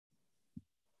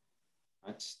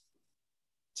Let's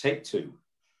take two.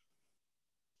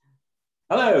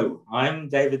 Hello, I'm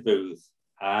David Booth,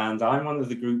 and I'm one of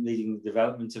the group leading the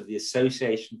development of the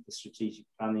Association for Strategic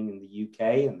Planning in the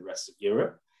UK and the rest of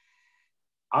Europe.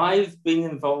 I've been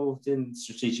involved in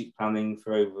strategic planning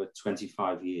for over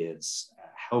 25 years,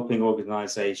 helping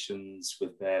organizations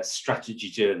with their strategy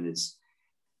journeys,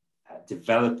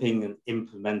 developing and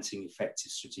implementing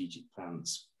effective strategic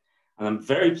plans. And I'm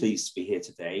very pleased to be here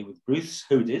today with Bruce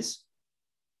Hodes,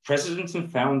 President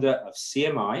and founder of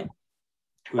CMI,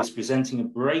 who is presenting a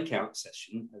breakout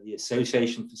session at the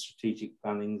Association for Strategic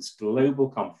Planning's Global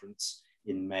Conference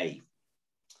in May.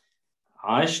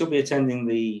 I shall be attending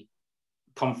the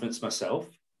conference myself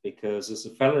because, as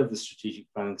a fellow of the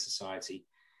Strategic Planning Society,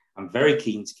 I'm very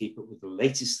keen to keep up with the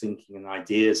latest thinking and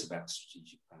ideas about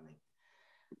strategic planning.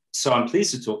 So I'm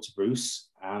pleased to talk to Bruce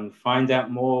and find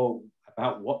out more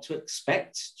about what to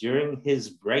expect during his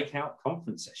breakout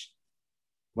conference session.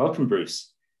 Welcome,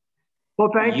 Bruce. Well,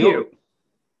 thank you.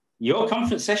 Your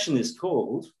conference session is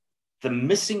called The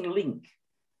Missing Link,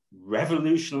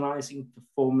 Revolutionizing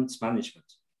Performance Management.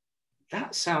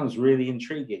 That sounds really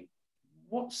intriguing.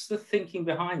 What's the thinking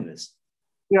behind this?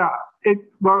 Yeah,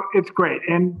 it's great.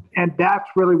 And that's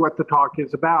really what the talk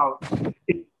is about.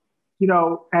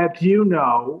 As you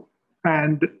know,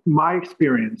 and my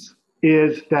experience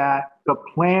is that the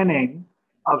planning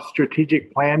of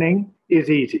strategic planning is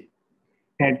easy.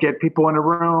 And get people in a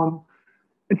room.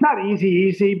 It's not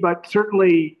easy, but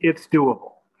certainly it's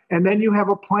doable. And then you have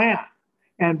a plan.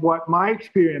 And what my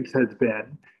experience has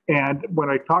been, and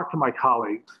when I talk to my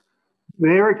colleagues,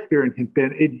 their experience has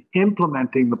been in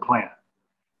implementing the plan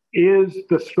is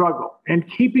the struggle. And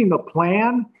keeping the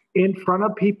plan in front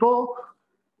of people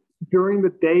during the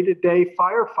day-to-day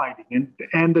firefighting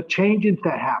and the changes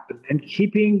that happen, and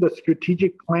keeping the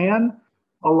strategic plan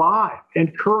alive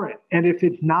and current. And if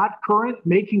it's not current,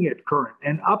 making it current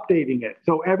and updating it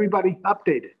so everybody's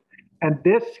updated. And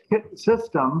this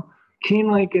system,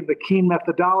 KeenLink and the Keen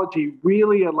methodology,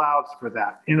 really allows for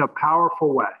that in a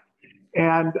powerful way.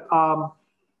 And,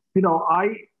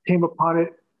 I came upon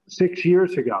it 6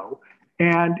 years ago,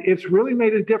 and it's really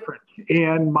made a difference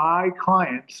in my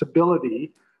clients'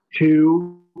 ability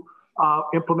to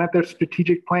implement their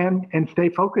strategic plan and stay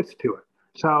focused to it.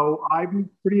 So I'm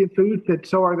pretty enthused, and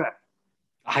so are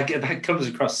they. That comes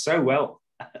across so well.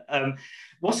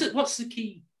 What's the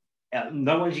key?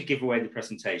 No one should give away the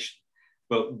presentation,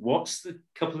 but what's the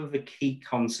couple of the key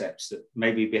concepts that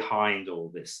may be behind all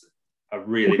this that are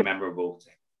really memorable?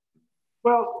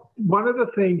 Well, one of the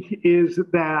things is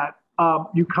that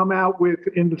you come out with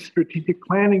in the strategic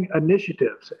planning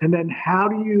initiatives, and then how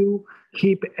do you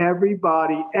keep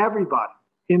everybody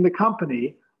in the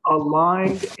company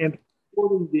aligned and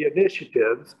supporting the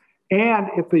initiatives? And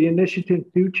if the initiatives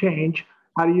do change,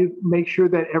 how do you make sure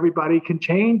that everybody can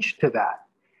change to that?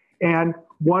 And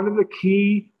one of the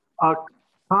key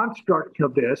constructs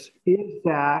of this is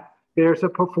that there's a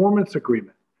performance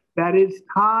agreement that is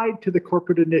tied to the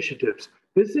corporate initiatives.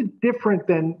 This is different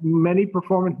than many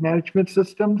performance management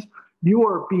systems. You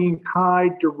are being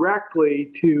tied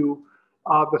directly to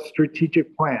the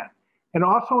strategic plan. And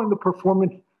also in the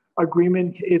performance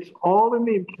agreement, it's all in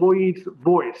the employee's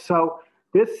voice. So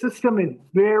this system is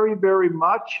very, very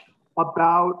much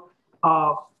about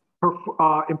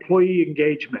employee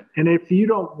engagement. And if you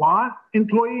don't want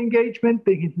employee engagement,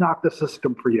 then it's not the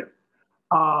system for you.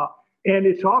 And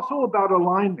it's also about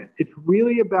alignment. It's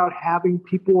really about having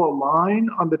people align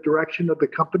on the direction of the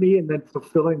company and then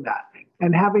fulfilling that.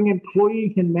 And having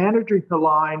employees and managers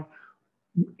align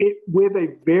with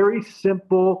a very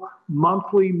simple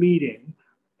monthly meeting.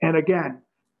 And again,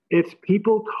 it's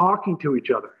people talking to each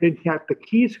other. In fact, the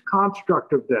key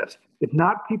construct of this is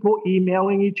not people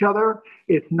emailing each other.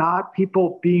 It's not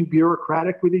people being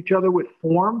bureaucratic with each other with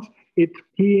forms. It's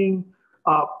being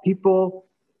people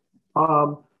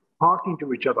talking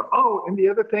to each other. Oh, and the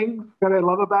other thing that I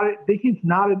love about it, this is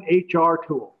not an HR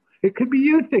tool. It could be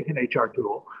used as an HR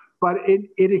tool, but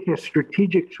it is a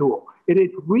strategic tool. It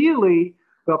is really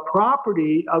the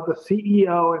property of the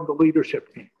CEO and the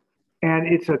leadership team. And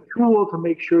it's a tool to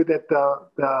make sure that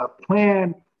the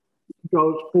plan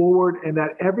goes forward and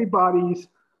that everybody's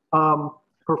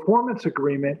performance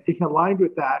agreement is aligned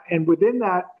with that. And within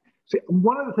that,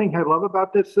 one of the things I love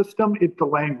about this system is the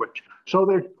language. So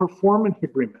there's performance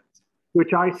agreements,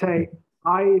 which I say,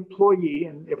 I employee,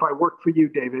 and if I work for you,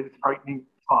 David, it's frightening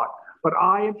thought, but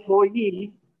I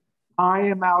employee, I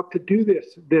am out to do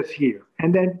this year.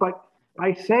 And then, but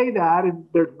I say that, and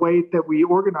there's ways that we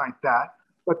organize that,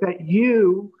 but that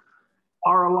you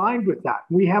are aligned with that.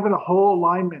 We have a whole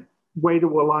alignment way to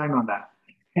align on that.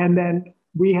 And then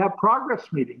we have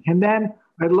progress meeting. And then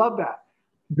I love that.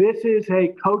 This is a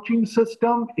coaching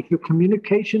system. It's a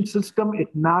communication system.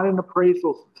 It's not an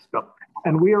appraisal system.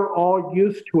 And we are all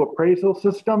used to appraisal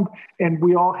system, and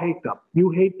we all hate them. You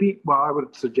hate well, I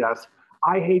would suggest,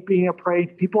 I hate being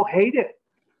appraised. People hate it.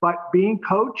 But being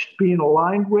coached, being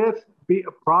aligned with,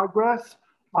 progress,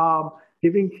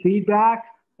 giving feedback,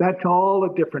 that's all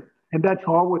a different, and that's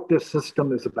all what this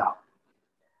system is about.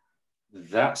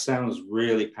 That sounds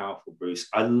really powerful, Bruce.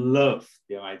 I love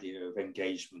the idea of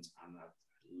engagement, and I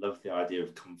love the idea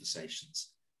of conversations.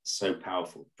 So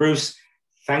powerful. Bruce,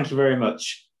 thank you very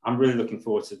much. I'm really looking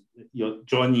forward to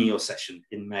joining your session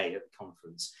in May at the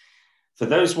conference. For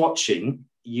those watching,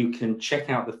 you can check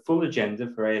out the full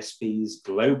agenda for ASP's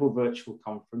Global Virtual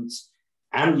Conference,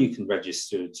 and you can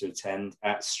register to attend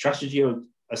at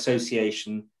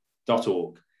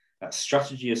strategyassociation.org. That's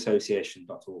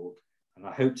strategyassociation.org. And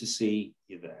I hope to see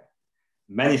you there.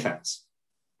 Many thanks.